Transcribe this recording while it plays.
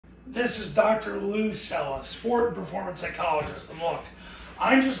This is Dr. Lou Cella, sport and performance psychologist. And look,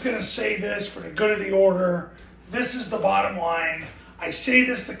 I'm just going to say this for the good of the order. This is the bottom line. I say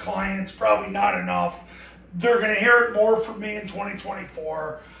this to clients, probably not enough. They're going to hear it more from me in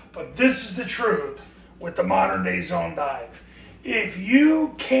 2024. But this is the truth with the modern day zone dive. If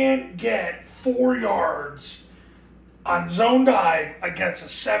you can't get 4 yards on zone dive against a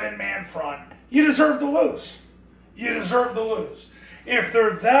 7-man front, you deserve to lose. You deserve to lose. If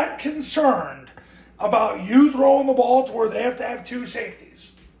they're that concerned about you throwing the ball to where they have to have 2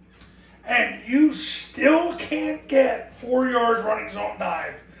 safeties, and you still can't get 4 yards running zone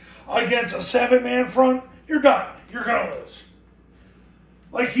dive against a 7-man front, you're done. You're going to lose.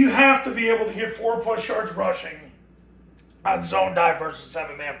 Like, you have to be able to get 4+ yards rushing on zone dive versus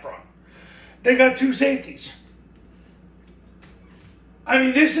 7-man front. They got 2 safeties. I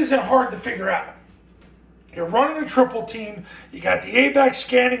mean, this isn't hard to figure out. You're running a triple team. You got the A-back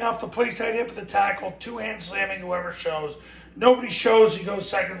scanning off the play side hip of the tackle, 2-hand slamming whoever shows. Nobody shows, he goes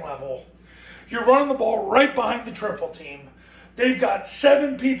second level. You're running the ball right behind the triple team. They've got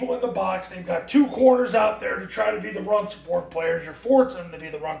 7 people in the box. They've got 2 corners out there to try to be the run support players. You're forcing them to be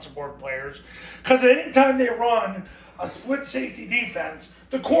the run support players. Because at any time they run a split safety defense,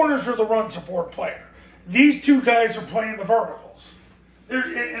 the corners are the run support player. These 2 guys are playing the verticals.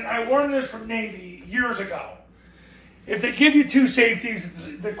 And I learned this from Navy years ago. If they give you 2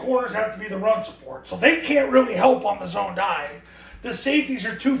 safeties, the corners have to be the run support. So they can't really help on the zone dive. The safeties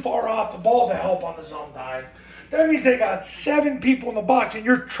are too far off the ball to help on the zone dive. That means they got 7 people in the box, and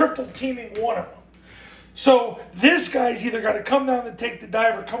you're triple teaming one of them. So this guy's either got to come down and take the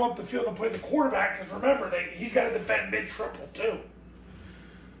dive or come up the field and play the quarterback, because remember, he's got to defend mid-triple too.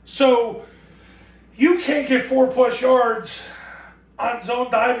 So you can't get 4+ yards on zone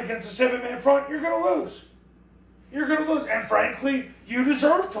dive against a 7-man front, you're going to lose. You're going to lose. And frankly, you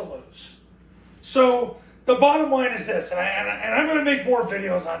deserve to lose. So the bottom line is this, and I'm going to make more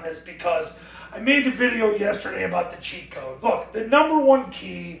videos on this because I made the video yesterday about the cheat code. Look, the number 1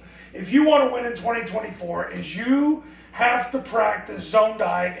 key, if you want to win in 2024, is you have to practice zone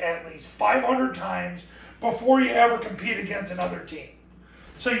dive at least 500 times before you ever compete against another team.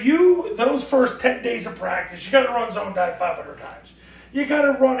 So those first 10 days of practice, you got to run zone dive 500 times. You got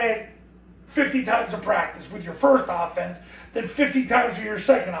to run it 50 times of practice with your first offense, then 50 times with your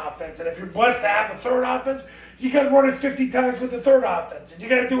second offense. And if you're blessed to have a third offense, you got to run it 50 times with the third offense. And you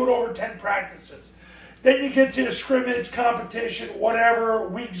got to do it over 10 practices. Then you get to a scrimmage, competition, whatever,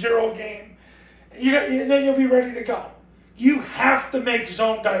 week 0 game. And then you'll be ready to go. You have to make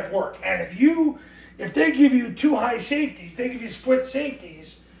zone dive work. And if they give you 2 high safeties, they give you split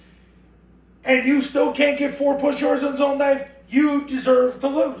safeties, and you still can't get 4+ yards on zone dive, you deserve to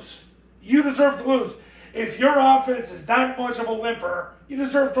lose. You deserve to lose. If your offense is that much of a limper, you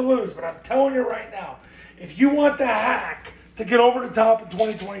deserve to lose. But I'm telling you right now, if you want the hack to get over the top in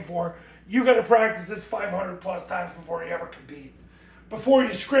 2024, you got to practice this 500+ times before you ever compete. Before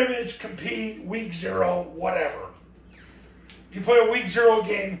you scrimmage, compete, week 0, whatever. If you play a week 0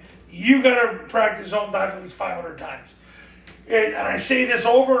 game, you got to practice zone dive at least 500 times. And I say this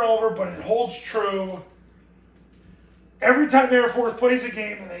over and over, but it holds true. Every time Air Force plays a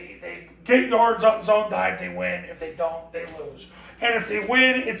game and they get yards on zone dive, they win. If they don't, they lose. And if they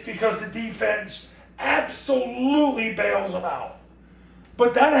win, it's because the defense absolutely bails them out.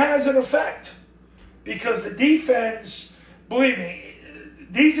 But that has an effect, because the defense, believe me,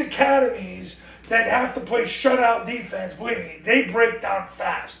 these academies that have to play shutout defense, believe me, they break down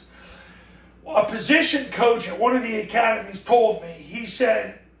fast. A position coach at one of the academies told me, he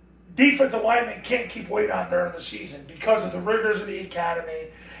said, defensive linemen can't keep weight on during the season because of the rigors of the academy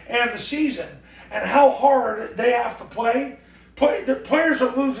and the season and how hard they have to play. The players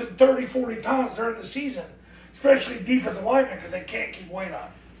are losing 30, 40 pounds during the season, especially defensive linemen, because they can't keep weight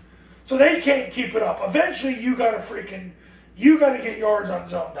on. So they can't keep it up. Eventually, you got to get yards on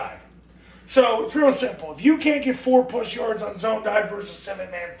zone dive. So it's real simple. If you can't get 4+ yards on zone dive versus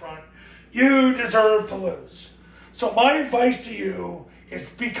 7-man front, you deserve to lose. So my advice to you is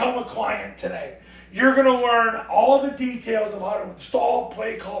become a client today. You're going to learn all the details of how to install,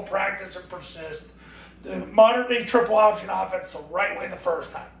 play call, practice, and persist the modern day triple option offense the right way the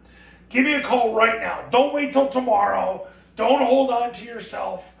first time. Give me a call right now. Don't wait till tomorrow. Don't hold on to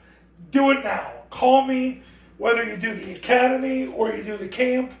yourself. Do it now. Call me, whether you do the academy or you do the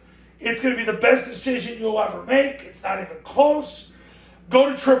camp. It's going to be the best decision you'll ever make. It's not even close. Go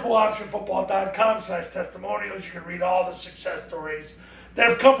to tripleoptionfootball.com/testimonials. You can read all the success stories that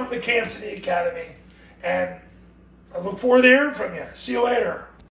have come from the camps and the academy. And I look forward to hearing from you. See you later.